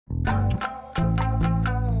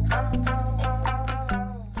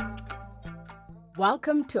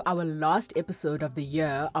Welcome to our last episode of the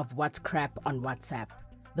year of What's Crap on WhatsApp,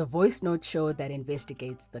 the voice note show that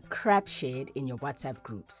investigates the crap shared in your WhatsApp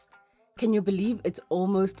groups. Can you believe it's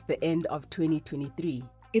almost the end of 2023?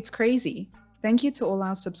 It's crazy. Thank you to all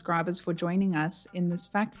our subscribers for joining us in this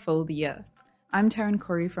fact-filled year. I'm Taryn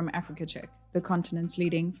Corey from Africa Check, the continent's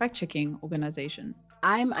leading fact-checking organization.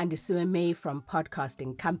 I'm Andisua May from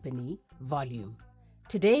podcasting company Volume.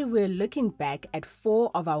 Today we're looking back at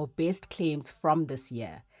 4 of our best claims from this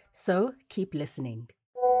year, so keep listening.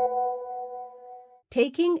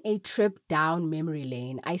 Taking a trip down memory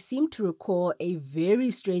lane, I seem to recall a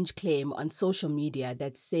very strange claim on social media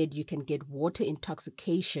that said you can get water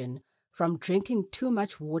intoxication from drinking too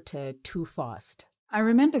much water too fast. I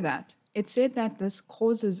remember that. It said that this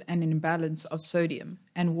causes an imbalance of sodium,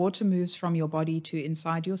 and water moves from your body to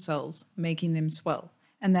inside your cells, making them swell,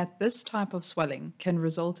 and that this type of swelling can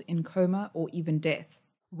result in coma or even death.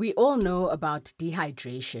 We all know about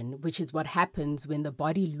dehydration, which is what happens when the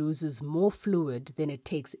body loses more fluid than it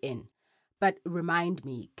takes in. But remind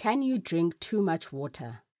me, can you drink too much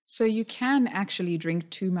water? So you can actually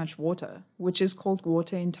drink too much water, which is called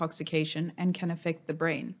water intoxication and can affect the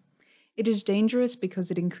brain. It is dangerous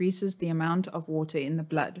because it increases the amount of water in the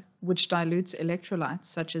blood, which dilutes electrolytes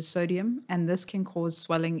such as sodium, and this can cause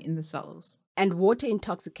swelling in the cells. And water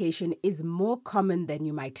intoxication is more common than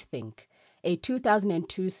you might think. A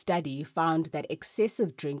 2002 study found that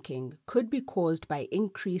excessive drinking could be caused by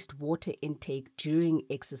increased water intake during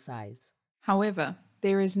exercise. However,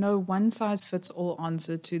 there is no one-size-fits-all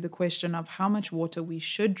answer to the question of how much water we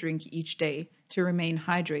should drink each day to remain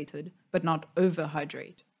hydrated, but not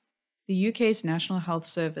overhydrate. The UK's National Health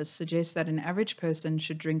Service suggests that an average person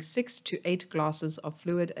should drink 6 to 8 glasses of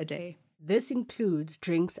fluid a day. This includes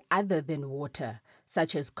drinks other than water,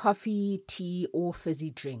 such as coffee, tea, or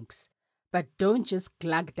fizzy drinks. But don't just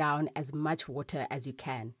glug down as much water as you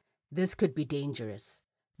can. This could be dangerous.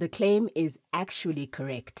 The claim is actually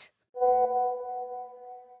correct.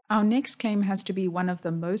 Our next claim has to be one of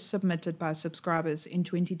the most submitted by subscribers in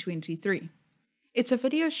 2023. It's a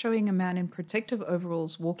video showing a man in protective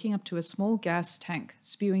overalls walking up to a small gas tank,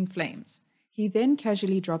 spewing flames. He then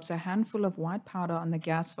casually drops a handful of white powder on the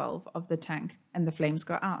gas valve of the tank, and the flames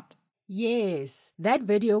go out. Yes, that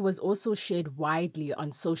video was also shared widely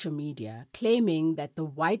on social media, claiming that the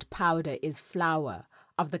white powder is flour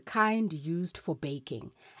of the kind used for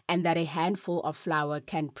baking, and that a handful of flour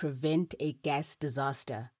can prevent a gas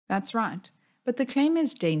disaster. That's right, but the claim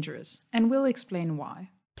is dangerous, and we'll explain why.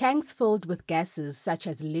 Tanks filled with gases such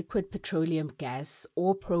as liquid petroleum gas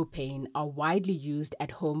or propane are widely used at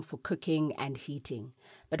home for cooking and heating.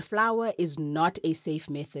 But flour is not a safe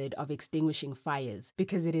method of extinguishing fires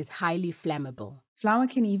because it is highly flammable. Flour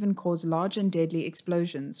can even cause large and deadly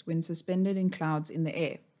explosions when suspended in clouds in the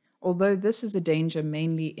air, although this is a danger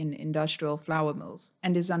mainly in industrial flour mills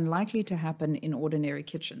and is unlikely to happen in ordinary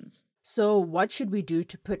kitchens. So what should we do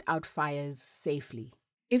to put out fires safely?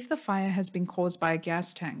 If the fire has been caused by a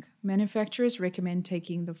gas tank, manufacturers recommend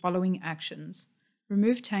taking the following actions.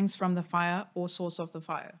 Remove tanks from the fire or source of the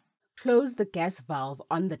fire. Close the gas valve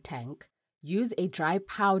on the tank. Use a dry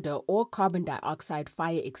powder or carbon dioxide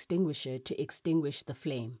fire extinguisher to extinguish the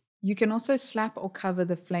flame. You can also slap or cover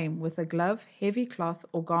the flame with a glove, heavy cloth,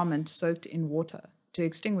 or garment soaked in water to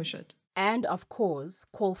extinguish it. And of course,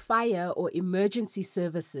 call fire or emergency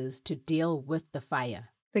services to deal with the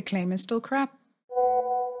fire. The claim is still crap.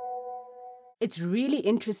 It's really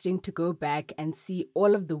interesting to go back and see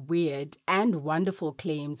all of the weird and wonderful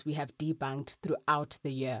claims we have debunked throughout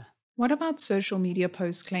the year. What about social media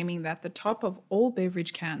posts claiming that the top of all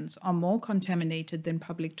beverage cans are more contaminated than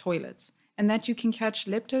public toilets, and that you can catch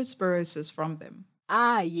leptospirosis from them?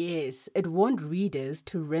 Ah, yes, it warned readers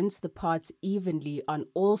to rinse the parts evenly on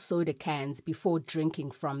all soda cans before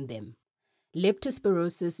drinking from them.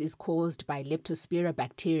 Leptospirosis is caused by Leptospira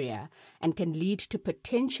bacteria and can lead to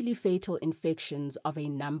potentially fatal infections of a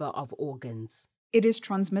number of organs. It is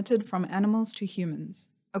transmitted from animals to humans.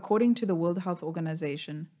 According to the World Health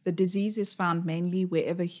Organization, the disease is found mainly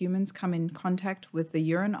wherever humans come in contact with the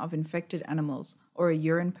urine of infected animals or a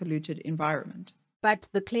urine-polluted environment. But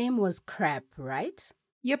the claim was crap, right?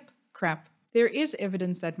 Yep, crap. There is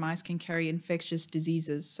evidence that mice can carry infectious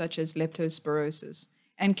diseases such as leptospirosis,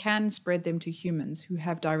 and can spread them to humans who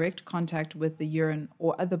have direct contact with the urine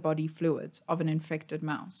or other body fluids of an infected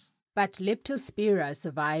mouse. But Leptospira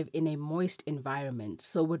survive in a moist environment,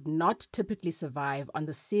 so would not typically survive on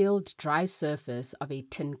the sealed, dry surface of a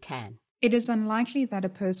tin can. It is unlikely that a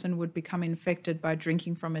person would become infected by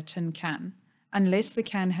drinking from a tin can, unless the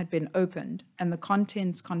can had been opened and the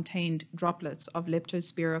contents contained droplets of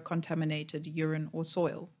Leptospira-contaminated urine or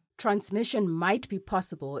soil. Transmission might be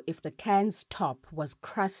possible if the can's top was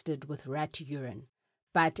crusted with rat urine,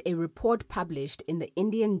 but a report published in the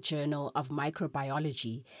Indian Journal of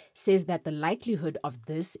Microbiology says that the likelihood of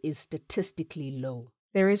this is statistically low.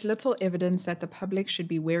 There is little evidence that the public should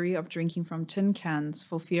be wary of drinking from tin cans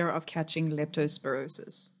for fear of catching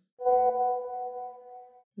leptospirosis.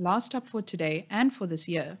 Last up for today and for this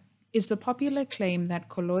year is the popular claim that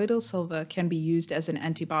colloidal silver can be used as an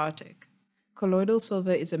antibiotic. Colloidal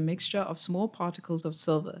silver is a mixture of small particles of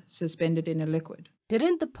silver suspended in a liquid.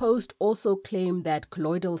 Didn't the Post also claim that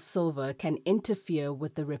colloidal silver can interfere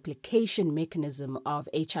with the replication mechanism of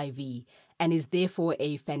HIV and is therefore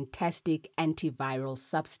a fantastic antiviral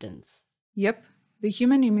substance? Yep, the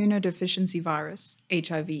human immunodeficiency virus,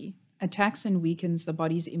 HIV, attacks and weakens the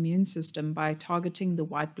body's immune system by targeting the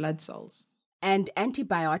white blood cells. And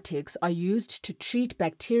antibiotics are used to treat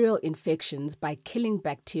bacterial infections by killing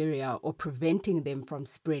bacteria or preventing them from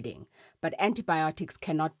spreading. But antibiotics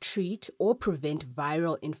cannot treat or prevent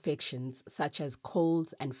viral infections such as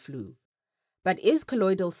colds and flu. But is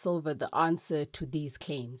colloidal silver the answer to these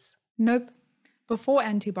claims? Nope. Before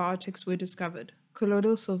antibiotics were discovered,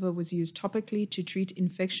 colloidal silver was used topically to treat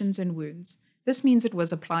infections and wounds. This means it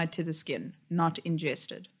was applied to the skin, not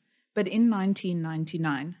ingested. But in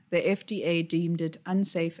 1999, the FDA deemed it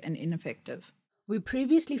unsafe and ineffective. We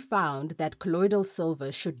previously found that colloidal silver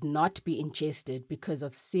should not be ingested because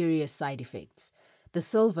of serious side effects. The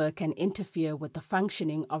silver can interfere with the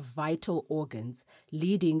functioning of vital organs,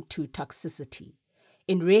 leading to toxicity.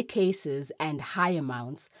 In rare cases and high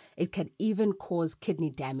amounts, it can even cause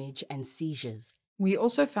kidney damage and seizures. We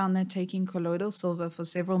also found that taking colloidal silver for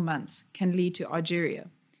several months can lead to argyria,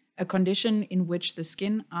 a condition in which the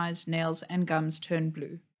skin, eyes, nails, and gums turn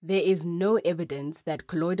blue. There is no evidence that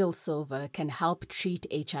colloidal silver can help treat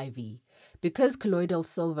HIV. Because colloidal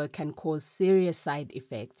silver can cause serious side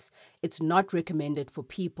effects, it's not recommended for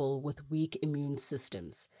people with weak immune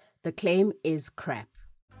systems. The claim is crap.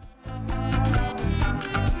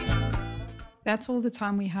 That's all the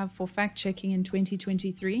time we have for fact-checking in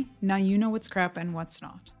 2023. Now you know what's crap and what's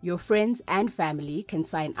not. Your friends and family can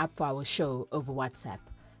sign up for our show over WhatsApp.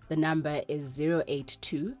 The number is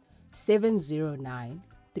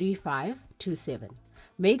 082-709-3527.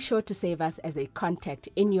 Make sure to save us as a contact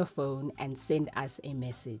in your phone and send us a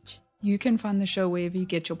message. You can find the show wherever you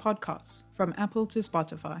get your podcasts, from Apple to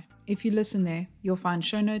Spotify. If you listen there, you'll find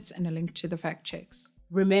show notes and a link to the fact checks.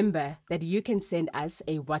 Remember that you can send us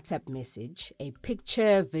a WhatsApp message, a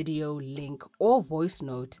picture, video, link, or voice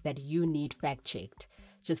note that you need fact-checked.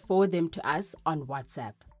 Just forward them to us on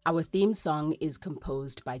WhatsApp. Our theme song is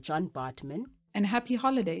composed by John Bartman. And happy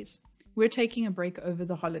holidays. We're taking a break over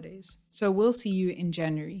the holidays, so we'll see you in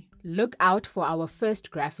January. Look out for our first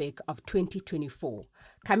graphic of 2024,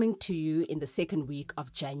 coming to you in the second week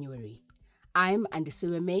of January. I'm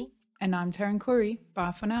Andisiwe May. And I'm Taryn Corey.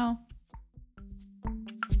 Bye for now.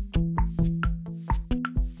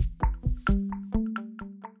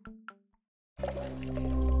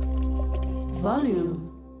 Volume.